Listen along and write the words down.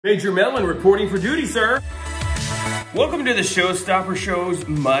Major Melon reporting for duty, sir. Welcome to the Showstopper Show's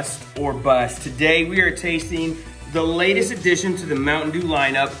Must or Bust. Today we are tasting the latest addition to the Mountain Dew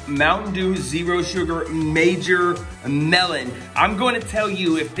lineup, Mountain Dew Zero Sugar Major Melon. I'm going to tell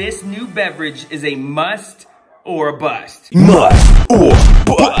you if this new beverage is a must or a bust. Must or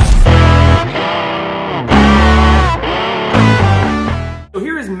bust. So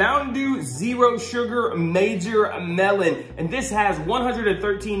here is Mountain Dew Zero Sugar Major Melon, and this has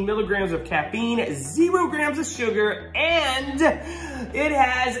 113 milligrams of caffeine, 0 grams of sugar, and it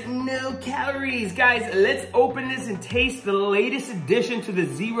has no calories. Guys, let's open this and taste the latest addition to the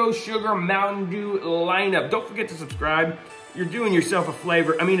Zero Sugar Mountain Dew lineup. Don't forget to subscribe. You're doing yourself a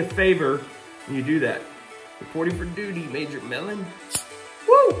favor when you do that. Reporting for duty, Major Melon.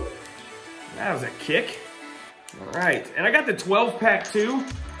 Woo! That was a kick. All right, and I got the 12-pack too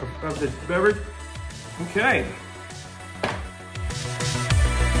of the beverage. Okay.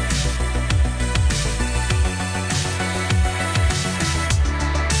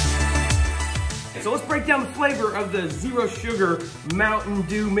 So let's break down the flavor of the Zero Sugar Mountain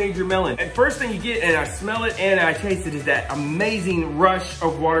Dew Major Melon. And first thing you get, and I smell it and I taste it, is that amazing rush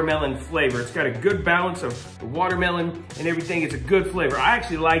of watermelon flavor. It's got a good balance of the watermelon and everything. It's a good flavor. I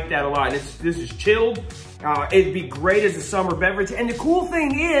actually like that a lot. And this is chilled. It'd be great as a summer beverage. And the cool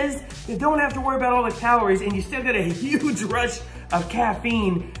thing is, you don't have to worry about all the calories and you still get a huge rush of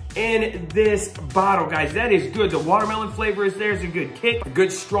caffeine in this bottle, guys. That is good. The watermelon flavor is there. It's a good kick, a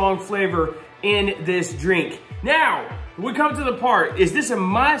good strong flavor in this drink. Now, we come to the part, is this a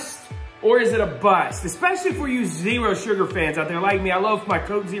must or is it a bust? Especially for you Zero Sugar fans out there like me. I love my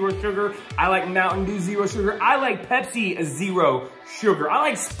Coke Zero Sugar. I like Mountain Dew Zero Sugar. I like Pepsi Zero Sugar. I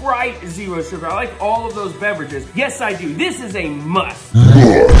like Sprite Zero Sugar. I like all of those beverages. Yes, I do. This is a must.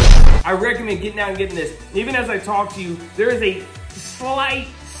 I recommend getting out and getting this. Even as I talk to you, there is a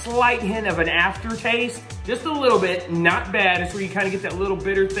slight hint of an aftertaste. Just a little bit, not bad. It's where you kind of get that little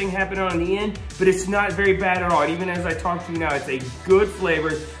bitter thing happening on the end, but it's not very bad at all. And even as I talk to you now, it's a good flavor.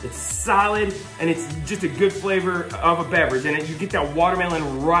 It's solid, and it's just a good flavor of a beverage. And you get that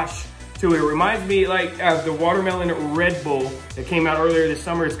watermelon rush to it. It reminds me like of the watermelon Red Bull that came out earlier this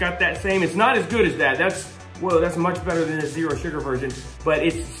summer. It's got that same, it's not as good as that. That's much better than the Zero Sugar version, but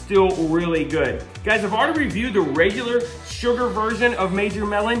it's still really good. Guys, I've already reviewed the regular sugar version of Major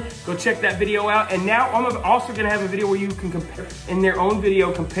Melon. Go check that video out. And now I'm also gonna have a video where you can compare, in their own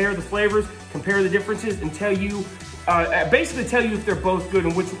video, compare the flavors, compare the differences, and tell you, basically tell you if they're both good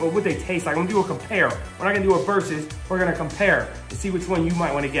and what they taste like. I'm gonna do a compare. We're not gonna do a versus, we're gonna compare to see which one you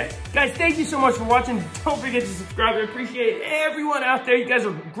might wanna get. Guys, thank you so much for watching. Don't forget to subscribe. I appreciate everyone out there. You guys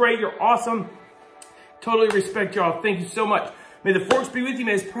are great, you're awesome. Totally respect y'all. Thank you so much. May the force be with you.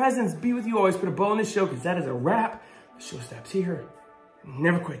 May his presence be with you always. Put a bow in this show because that is a wrap. The show stops here.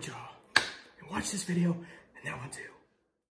 Never quit, y'all. And watch this video and that one too.